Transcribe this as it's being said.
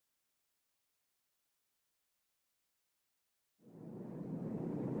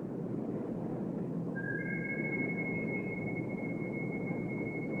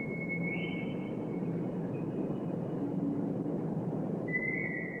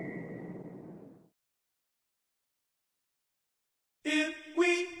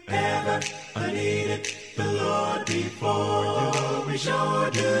I needed the Lord before. We sure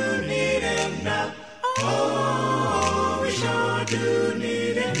do need him now. Oh, we sure do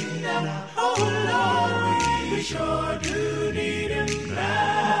need him now. Oh, Lord, we sure do need him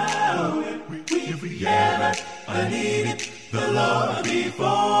now. If we ever needed the Lord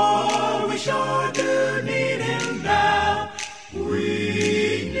before, we sure do need him now.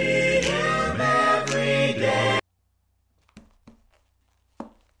 We need him every day.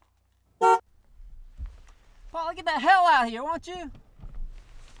 Paul, get the hell out of here, won't you?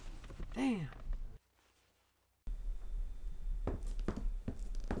 Damn.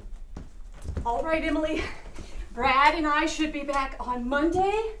 All right, Emily. Brad and I should be back on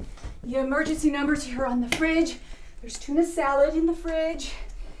Monday. The emergency number's here on the fridge. There's tuna salad in the fridge.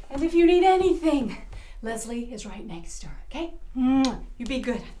 And if you need anything, Leslie is right next door, okay? You be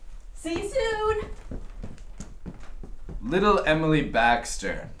good. See you soon. Little Emily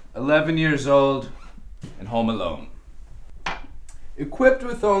Baxter, 11 years old and home alone. Equipped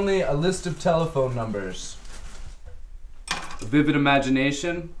with only a list of telephone numbers, a vivid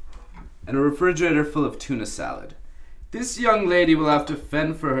imagination, and a refrigerator full of tuna salad, this young lady will have to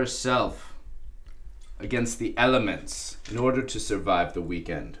fend for herself against the elements in order to survive the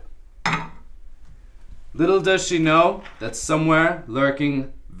weekend. Little does she know that somewhere,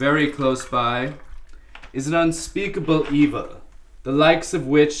 lurking very close by, is an unspeakable evil, the likes of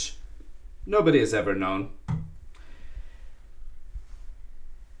which nobody has ever known.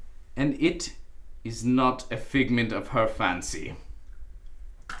 And it is not a figment of her fancy.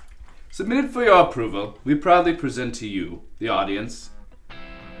 Submitted for your approval, we proudly present to you, the audience,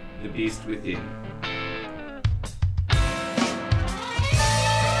 The Beast Within.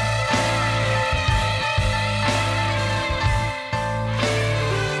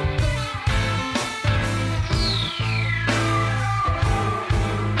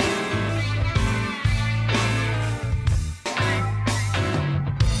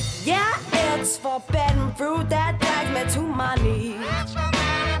 Yeah, it's forbidden fruit that drags me to my knees.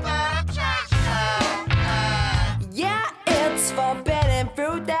 Yeah, it's forbidden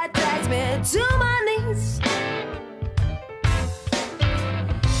fruit that drags me to my knees.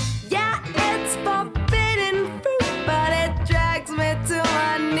 Yeah, it's forbidden fruit, but it drags me to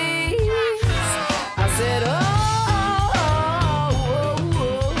my knees. I said,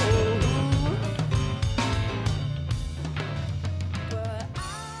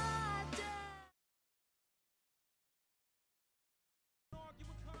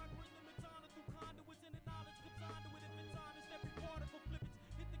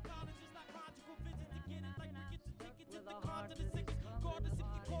 but I just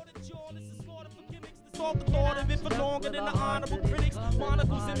All the thought of it for longer than the honorable critics.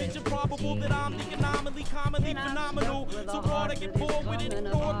 Monocle's image improbable that I'm the anomaly, commonly phenomenal. So hard I get bored with it.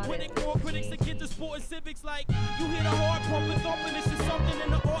 Ignore critic, more critics that get the sport and civics. Like you hear the heart pumping, thumping. It's just something in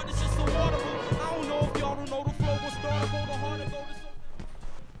the art that's just so audible. I don't know if y'all don't know the flow will start to go the harder go to.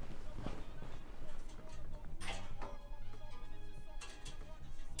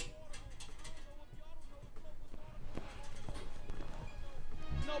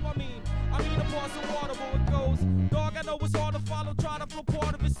 I mean the parts of water, but it goes. Dog, I know it's hard to follow, try to flow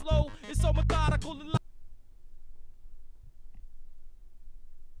part of it slow. It's so methodical.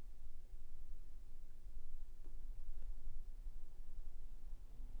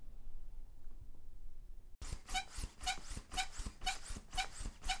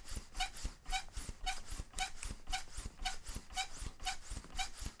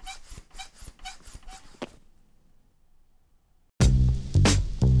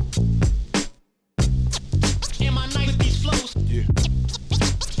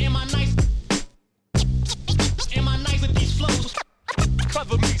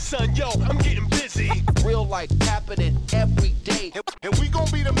 Son, yo, I'm getting busy. Real life happening every day. And we gon'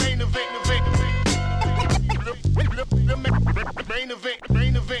 be the main event, main event.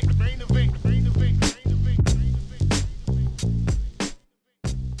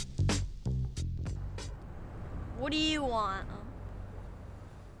 What do you want?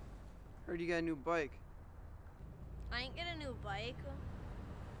 Heard you got a new bike. I ain't get a new bike.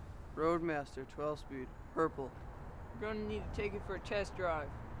 Roadmaster 12-speed, purple. We're gonna need to take it for a test drive.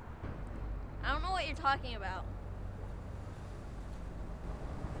 I don't know what you're talking about.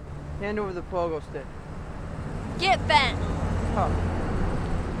 Hand over the pogo stick. Get bent. Huh.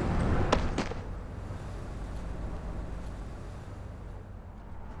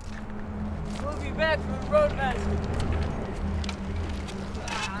 We'll be back from the Roadmaster.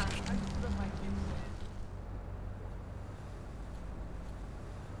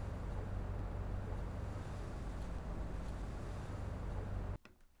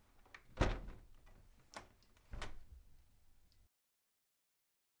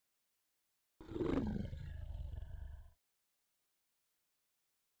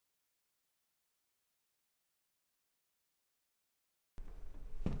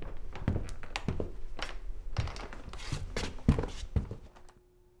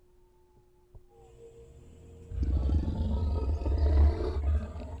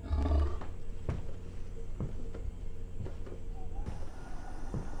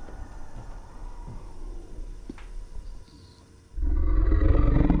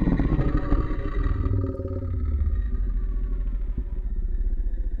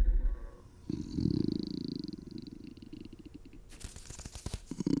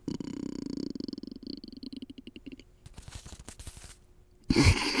 If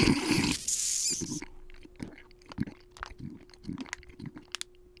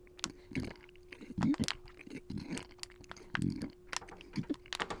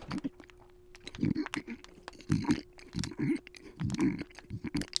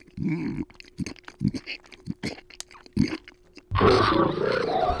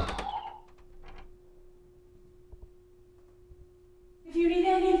you need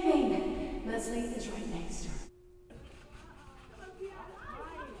anything, Leslie is right next door.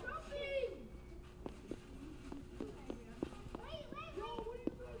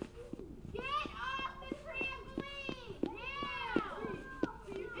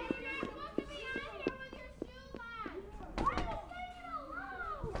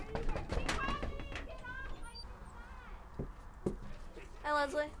 Hi,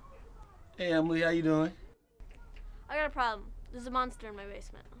 Leslie. Hey, Emily, how you doing? I got a problem. There's a monster in my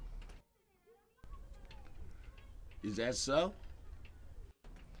basement. Is that so?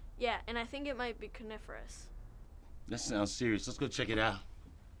 Yeah, and I think it might be coniferous. That sounds serious. Let's go check it out.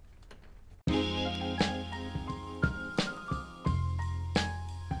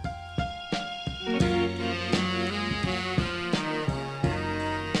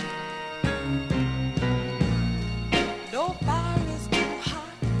 No fire is too hot,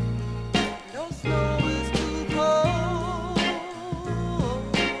 no snow is too cold.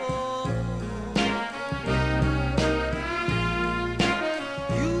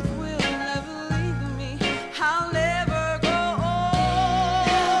 Youth will never leave me. I'll never grow old.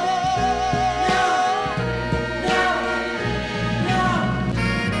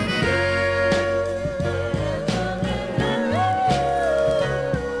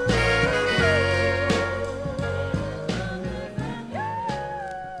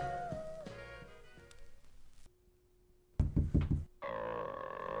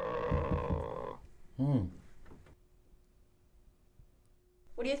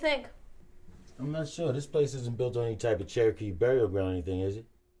 What do you think? I'm not sure. This place isn't built on any type of Cherokee burial ground or anything, is it?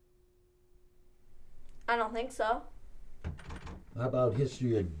 I don't think so. How about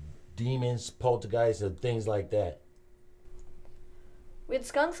history of demons, poltergeists, or things like that? We had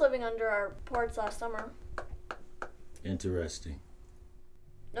skunks living under our porch last summer. Interesting.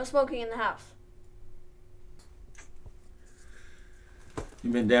 No smoking in the house. You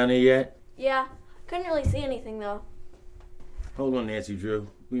been down there yet? Yeah, couldn't really see anything though. Hold on, Nancy Drew.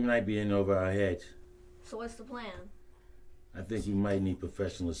 We might be in over our heads. So what's the plan? I think we might need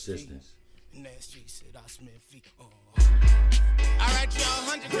professional assistance. Alright, y'all,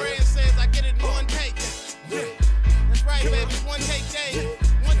 100 grand says I get it in one take. That's right, baby, one take day,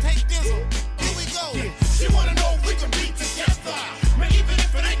 one take dizzle. Here we go. She wanna know if we can be together. Man, even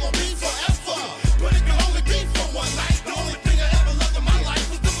if it ain't gonna be forever. But it can only be for one night. The only thing I ever loved in my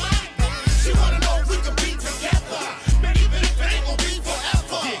life was the mic. She wanna know if we can be together. Man, even if it ain't gonna be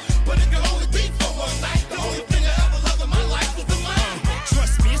forever. But it can only be for one night. The only thing I ever loved in my life was the mic.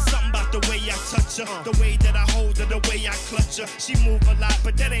 Trust me, it's something about the way I touch her, the way that I hold her, the way I clutch her. She move a lot,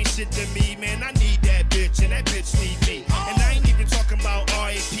 but that ain't shit to me, man. I need that bitch, and that bitch need me. And I ain't even talking about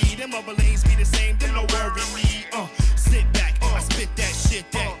R.A.P. Them other lanes be the same, then no worry me. Sit back, I spit that shit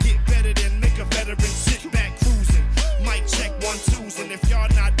that get better than liquor veteran. Sit back, cruising. Mic check 1 2s, and if y'all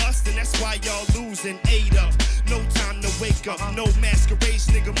not us, then that's why y'all losing. 8 up, no time to wake up, no masquerades,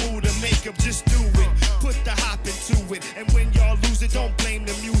 nigga, mood or makeup, just do it. Put the hop into it, and when y'all lose it, don't blame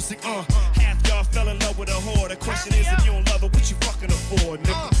the music. Half y'all fell in love with a whore. The question is, if you don't love her, what you fucking afford,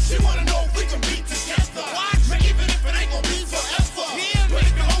 nigga? She wanna know if we can be together. Man, even if it ain't gonna be forever. But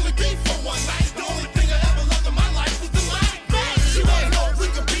it can only be for one night. The only thing I ever loved in my life was the mic. She wanna know if we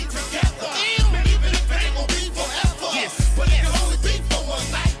can be together. Man, even if it ain't gonna be forever. But it can only be for one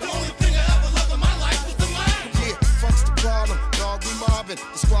night. The only thing I ever loved in my life was the mic. Yeah, fuck's the problem, dog, we mobbing.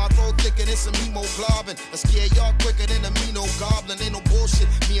 The squad roll thicker than some hemoglobin. I scare y'all quicker than a Mino goblin. Ain't no bullshit,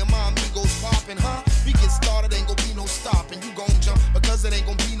 me and my amigos popping, huh? We get started, ain't gon' be no stopping. You gon' jump because it ain't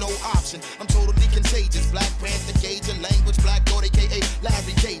gon' be no option. I'm totally contagious, Black Panther Cajun language, Black Gold, aka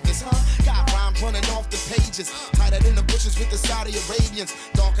Larry Davis, huh? Got rhymes running off the pages, tighter than the bushes with the Saudi Arabians,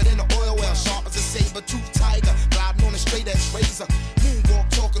 darker than the oil well, sharp as a saber-tooth tiger, gliding on a straight-edge razor. Moonwalk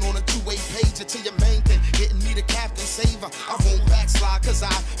talking on a two-way pager to your main thing, getting me the Captain Saver. I won't backslide cause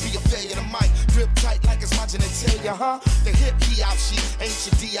I be a failure. The mic grip tight like it's my genitalia, huh? The hip he out, she ain't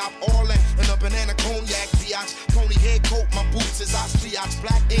your D-op, all that, and a banana cognac, biatch, pony head coat, my boots is Ostriach,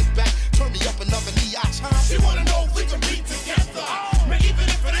 black ink back, turn me up another notch, huh? She wanna know if we can be together. Man, even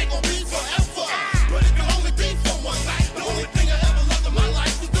if it ain't gonna be forever. But it can only be for one night. The only thing I ever loved in my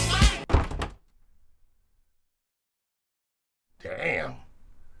life was the mic. Damn.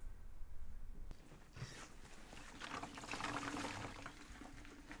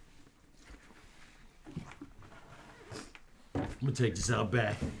 gonna take this out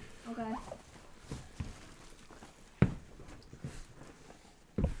back. Okay.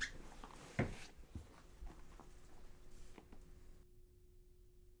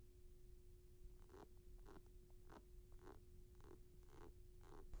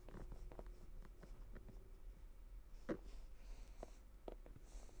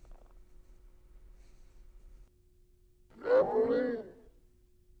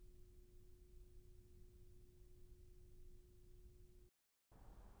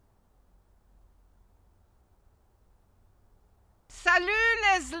 Salut,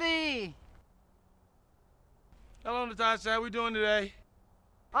 Leslie! Hello, Natasha. How we doing today?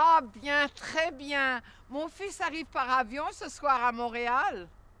 Ah, bien, très bien. Mon fils arrive par avion ce soir à Montréal.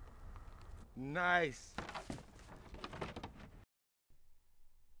 Nice.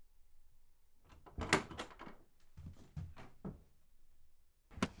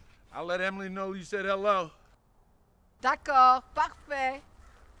 I'll let Emily know you said hello. D'accord, parfait.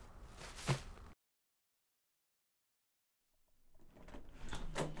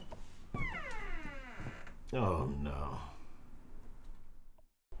 Oh, no.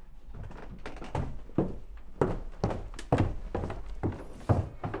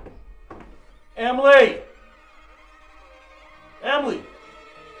 Emily! Emily!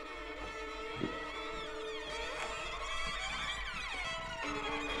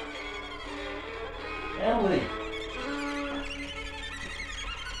 Emily!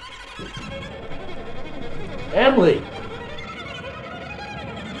 Emily!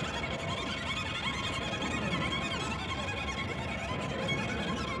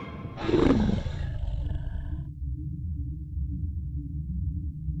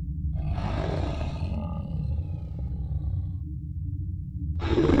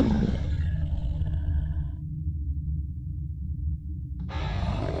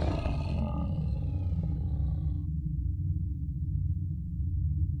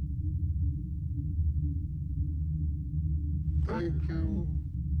 Thank you.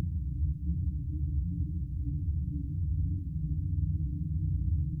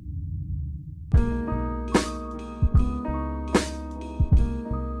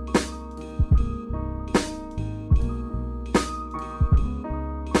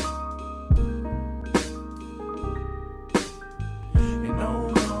 And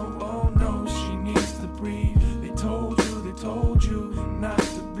oh no, she needs to breathe. They told you not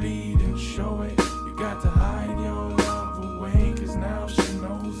to bleed and show it. You got to hide your love away, 'cause now she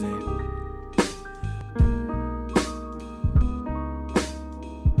knows it.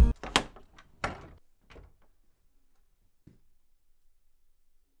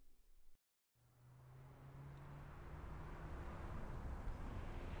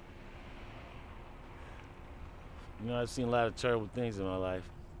 You know, I've seen a lot of terrible things in my life.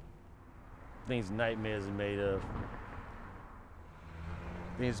 Things nightmares are made of.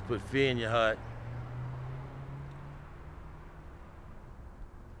 Things that put fear in your heart.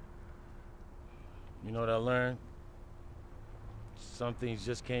 You know what I learned? Some things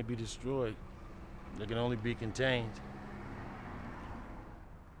just can't be destroyed. They can only be contained.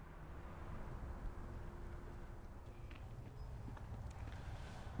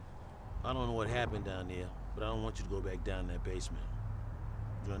 I don't know what happened down there, but I don't want you to go back down in that basement.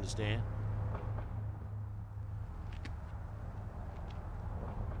 You understand?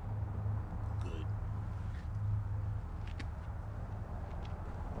 Good.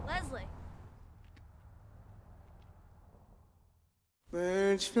 Leslie.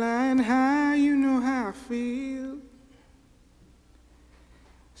 Birds flying high, you know how I feel.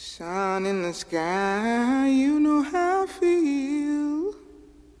 Sun in the sky, you know how I feel.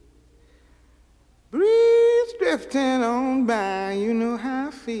 Breeze drifting on by, you know how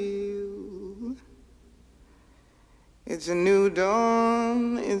I feel. It's a new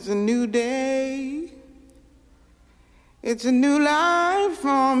dawn, it's a new day. It's a new life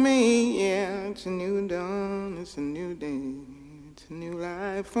for me, yeah. It's a new dawn, it's a new day. It's a new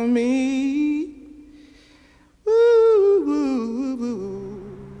life for me. Woo, woo, woo.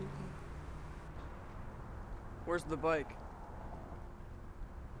 Where's the bike?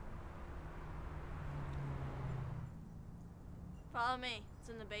 Follow me. It's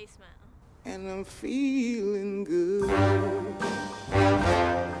in the basement. And I'm feeling good.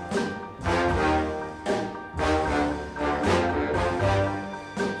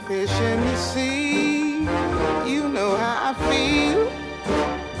 Fish in the sea, you know how I feel.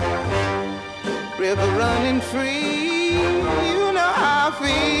 River running free, you know how I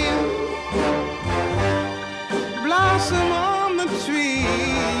feel. Blossom on the tree,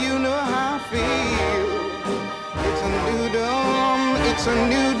 you know how I feel. It's a new dawn, it's a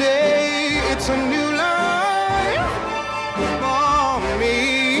new day, it's a new life.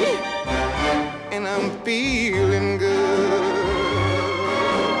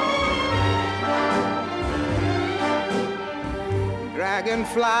 can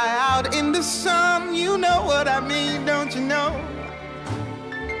fly out in the sun. You know what I mean, don't you know?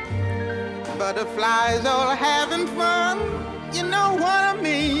 Butterflies all having fun. You know what I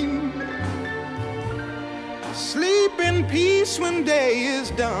mean. Sleep in peace when day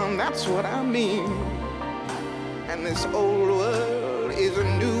is done. That's what I mean. And this old world is a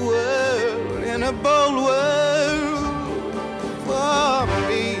new world and a bold world for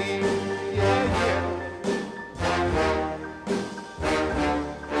me. Yeah, yeah.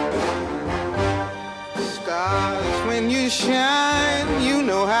 Stars, when you shine, you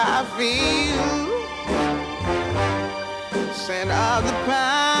know how I feel. Scent of the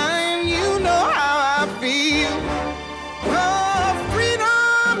pine, you know how I feel. Oh,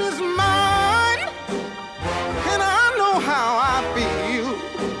 freedom is mine, and I know how I feel.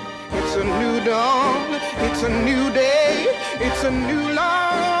 It's a new dawn, it's a new day, it's a new life.